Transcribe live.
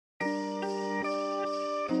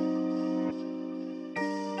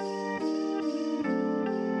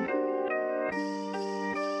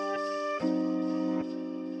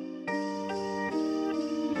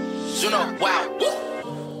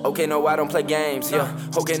Okay, no, I don't play games, yeah.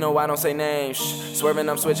 Okay, no, I don't say names. Swerving,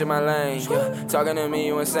 I'm switching my lane, yeah. Talking to me,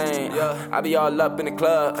 you insane, yeah. I be all up in the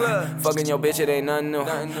club. Fucking your bitch, it ain't nothing new.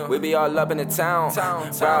 We be all up in the town.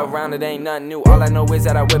 Ride around, it ain't nothing new. All I know is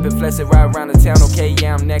that I whip it, flex it, ride around the town. Okay,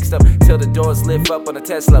 yeah, I'm next up. Till the doors lift up on a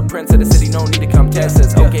Tesla. Prince of the city, no need to come test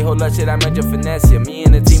us. Okay, hold up, shit, I meant your finesse, yeah. Me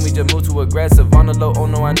and the team, we just move too aggressive. On the low, oh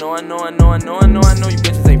no, I know you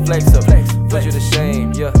bitches ain't flexible. Put you to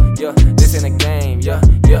shame, yeah. This ain't a game, yeah.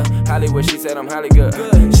 Hollywood, she said I'm highly good.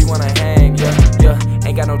 She wanna hang, yeah.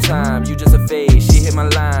 Ain't got no time, you just a phase. She hit my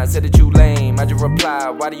line, said that you lame. I just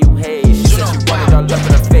replied, why do you hate? She said she wanted all up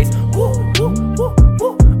in her face.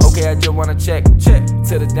 Okay, I just wanna check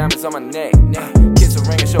till the diamonds on my neck. Kiss a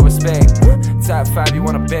ring and show respect. Top 5, you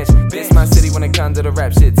wanna bench. This my city when it comes to the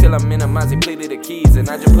rap shit. Till I'm in a Mushy, pleaded the keys. And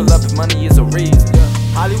I just pull up if money is a reason.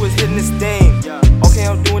 Hollywood's hitting this thing. Okay,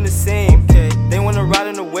 I'm doing the same. They wanna ride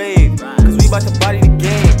in the wave, cause we bout to body the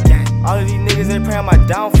game. All of these niggas, they pray on my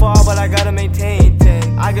downfall, but I gotta maintain.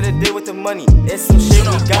 I gotta deal with the money, it's some shit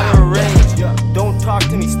we gotta arrange. Don't talk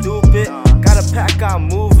to me stupid, got a pack, I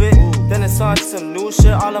move it. Then it's on to some new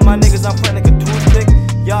shit, all of my niggas I'm playing like a toothpick.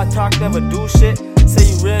 Y'all talk, never do shit, say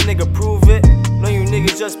you real nigga, prove it. No, you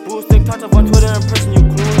niggas just boosting, talk up on Twitter in person, you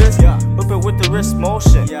clueless. Whip it with the wrist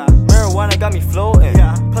motion, marijuana got me floating.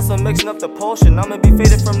 Plus I'm mixing up the potion, I'ma be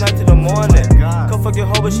faded from night to the morning. Come fuck your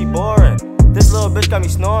hoe, but she boring. This little bitch got me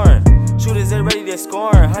snoring. Shooters, they ready, they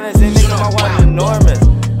scoring. Hunters, they making my wallet enormous.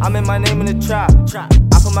 I'm in my name in the trap.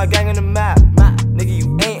 I put my gang on the map. Nigga,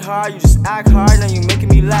 you ain't hard, you just act hard, now you making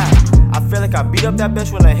me laugh. I feel like I beat up that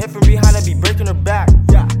bitch when I hit from behind, I be breaking her back.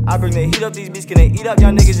 I bring the heat up, these beats can they eat up,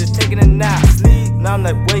 y'all niggas just taking a nap. Now I'm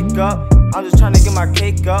like, wake up, I'm just trying to get my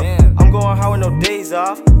cake up. I'm going hard with no days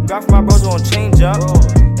off. Grab for my bros won't change up.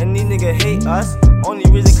 And these niggas hate us, only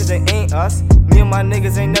reason cause they ain't us. Me and my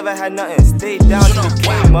niggas ain't never had nothing. Stayed down till we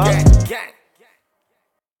came up.